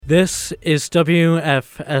This is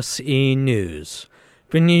WFSE News,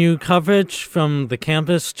 bringing you coverage from the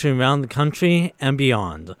campus to around the country and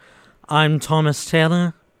beyond. I'm Thomas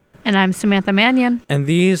Taylor. And I'm Samantha Mannion. And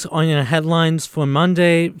these are your headlines for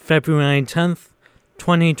Monday, February 10th,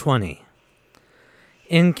 2020.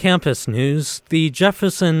 In campus news, the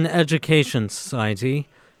Jefferson Education Society,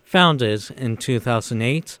 founded in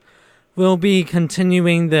 2008, will be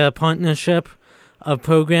continuing their partnership of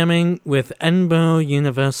programming with Edinburgh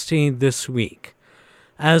University this week,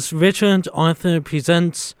 as Richard Arthur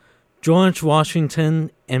presents George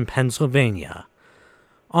Washington in Pennsylvania.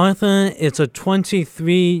 Arthur is a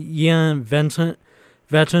 23-year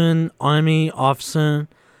veteran Army officer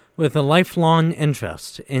with a lifelong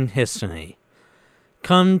interest in history.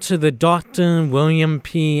 Come to the Dr. William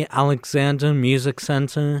P. Alexander Music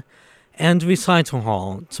Center and Recital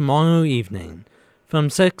Hall tomorrow evening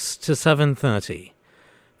from 6 to 7:30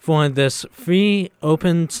 for this free,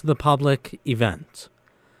 open-to-the-public event.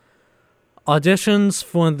 Auditions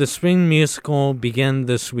for the spring musical begin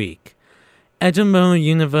this week. Edinburgh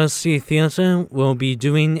University Theatre will be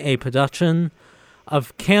doing a production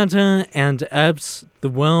of Cantor and Ebb's The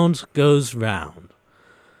World Goes Round.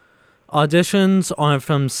 Auditions are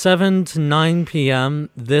from 7 to 9 p.m.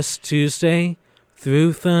 this Tuesday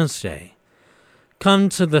through Thursday. Come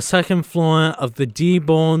to the second floor of the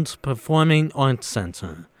Diebold Performing Arts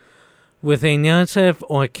Center with a narrative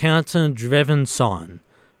or character-driven song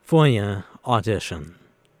for your audition.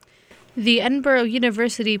 The Edinburgh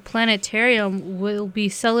University Planetarium will be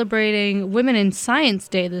celebrating Women in Science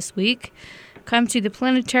Day this week. Come to the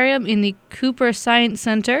planetarium in the Cooper Science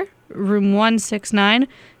Center, room 169,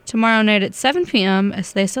 tomorrow night at 7 p.m.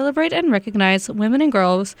 as they celebrate and recognize women and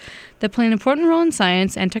girls that play an important role in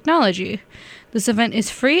science and technology. This event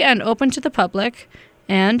is free and open to the public,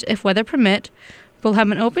 and, if weather permit, we'll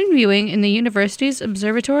have an open viewing in the university's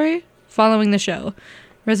observatory following the show.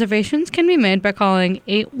 Reservations can be made by calling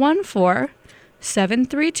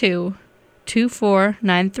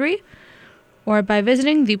 814-732-2493 or by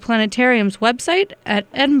visiting the planetarium's website at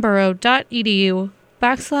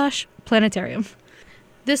edinburgh.edu/planetarium.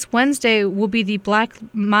 This Wednesday will be the Black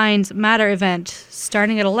Minds Matter event.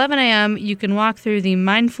 Starting at 11 a.m., you can walk through the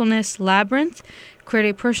Mindfulness Labyrinth, create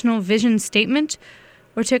a personal vision statement,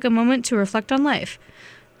 or take a moment to reflect on life.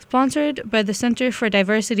 Sponsored by the Center for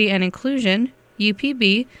Diversity and Inclusion,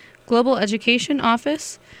 UPB, Global Education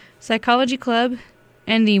Office, Psychology Club,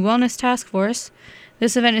 and the Wellness Task Force,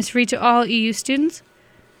 this event is free to all EU students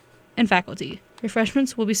and faculty.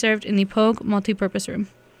 Refreshments will be served in the Pogue Multipurpose Room.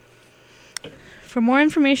 For more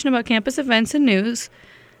information about campus events and news,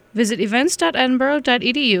 visit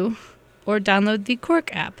events.edinburgh.edu or download the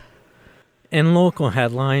Cork app. In local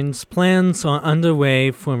headlines, plans are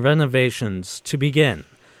underway for renovations to begin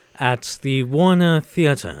at the Warner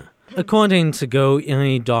Theatre. According to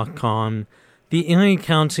GoErie.com, the Erie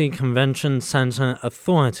County Convention Center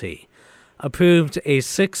Authority approved a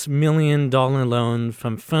 $6 million loan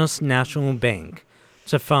from First National Bank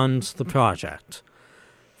to fund the project,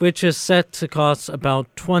 which is set to cost about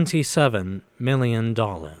 $27 million.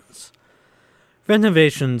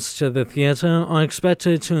 Renovations to the theater are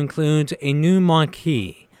expected to include a new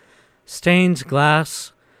marquee, stained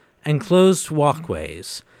glass, enclosed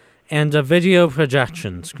walkways, and a video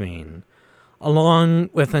projection screen, along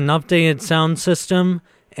with an updated sound system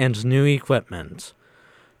and new equipment.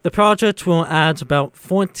 The project will add about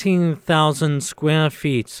 14,000 square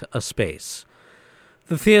feet of space.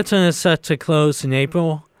 The theater is set to close in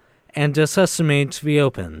April and is estimated to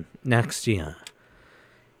reopen next year.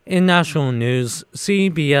 In national news,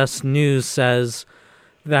 CBS News says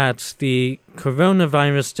that the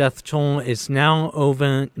coronavirus death toll is now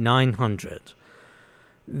over 900.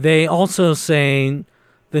 They also say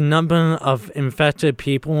the number of infected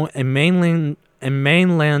people in mainland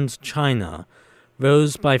China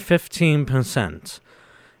rose by 15%,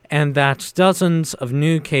 and that dozens of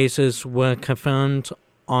new cases were confirmed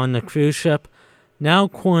on a cruise ship now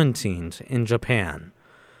quarantined in Japan.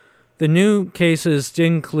 The new cases did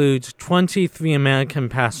include 23 American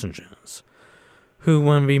passengers who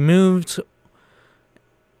were removed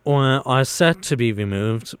or are set to be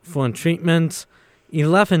removed for treatment,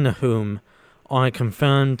 11 of whom are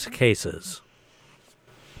confirmed cases.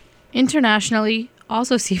 Internationally,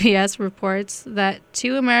 also CBS reports that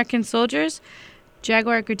 2 American soldiers,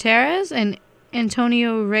 Jaguar Gutierrez and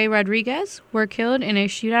Antonio Rey Rodriguez, were killed in a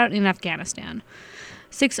shootout in Afghanistan.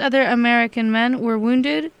 6 other American men were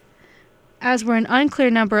wounded, as were an unclear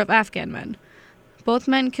number of Afghan men. Both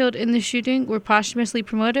men killed in the shooting were posthumously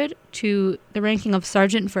promoted to the ranking of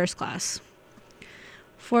Sergeant First Class.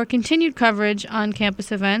 For continued coverage on campus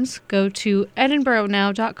events, go to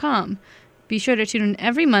edinburghnow.com. Be sure to tune in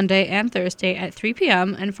every Monday and Thursday at 3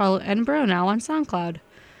 p.m. and follow Edinburgh Now on SoundCloud.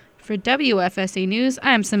 For WFSE News,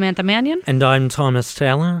 I am Samantha Mannion. And I'm Thomas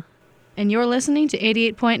Taylor. And you're listening to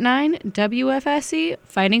 88.9 WFSE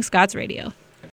Fighting Scots Radio.